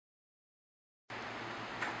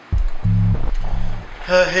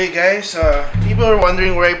Hey guys, people are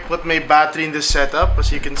wondering where I put my battery in this setup,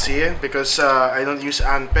 as you can see, because I don't use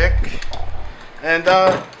ANPEC. And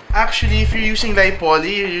actually, if you're using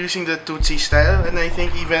poly, you're using the Tootsie style, and I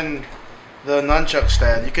think even the nunchuck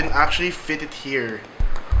style, you can actually fit it here.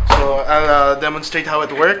 So I'll demonstrate how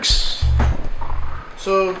it works.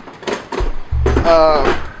 So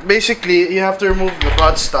basically, you have to remove the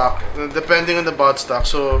buttstock, depending on the buttstock.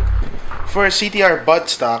 So for a CTR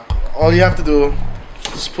buttstock, all you have to do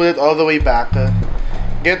is put it all the way back,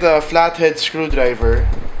 get a flathead screwdriver,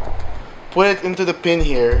 put it into the pin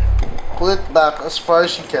here, pull it back as far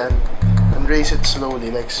as you can, and raise it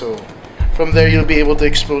slowly like so. From there you'll be able to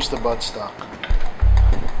expose the buttstock.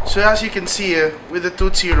 So as you can see, with the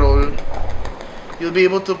Tootsie roll, you'll be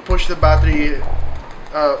able to push the battery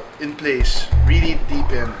in place, really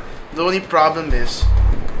deep in. The only problem is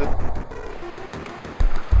that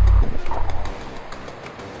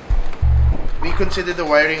we consider the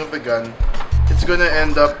wiring of the gun, it's gonna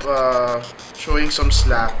end up showing some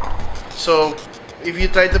slack. So if you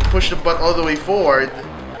try to push the butt all the way forward,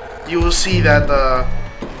 you will see that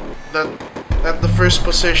at the first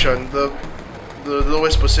position, the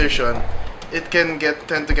lowest position, it can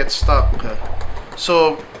tend to get stuck.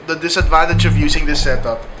 So the disadvantage of using this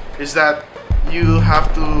setup is that you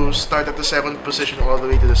have to start at the second position all the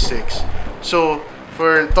way to the sixth. So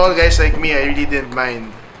for tall guys like me, I really didn't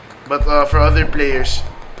mind. But for other players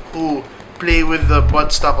who play with the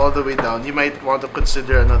buttstock all the way down, you might want to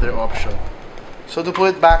consider another option. So to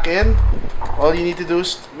put it back in, all you need to do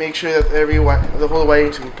is make sure that the whole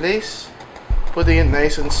wiring is in place, putting it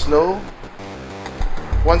nice and slow.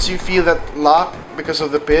 Once you feel that lock because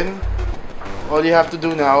of the pin, all you have to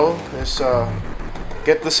do now is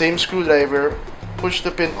get the same screwdriver, push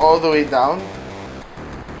the pin all the way down,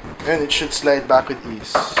 and it should slide back with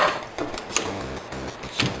ease.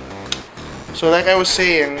 So like I was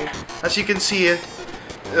saying, as you can see,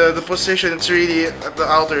 the position, it's really at the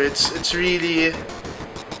outer, it's really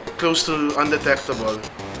close to undetectable,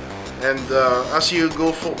 and as you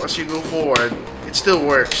go forward, it still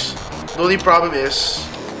works. The only problem is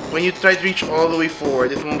when you try to reach all the way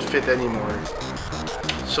forward, it won't fit anymore.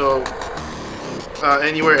 So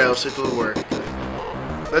anywhere else it will work.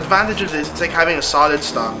 The advantage of this, it's like having a solid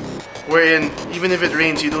stock, wherein even if it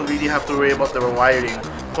rains, you don't really have to worry about the wiring,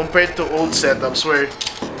 compared to old setups where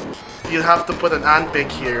you'll have to put an ANPEC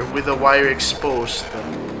here with the wire exposed,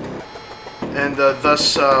 and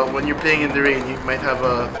thus when you're playing in the rain, you might have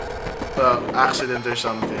a accident or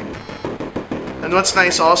something. And what's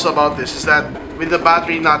nice also about this is that with the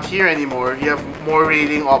battery not here anymore, you have more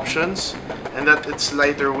railing options, and that it's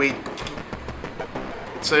lighter weight,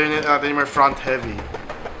 so you're not anymore front heavy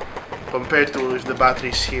compared to if the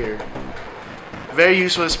battery's here. Very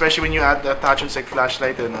useful, especially when you add attachments like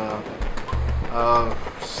flashlight and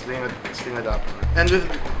sling adapter. And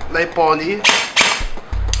with poly,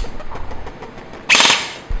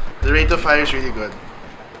 the rate of fire is really good.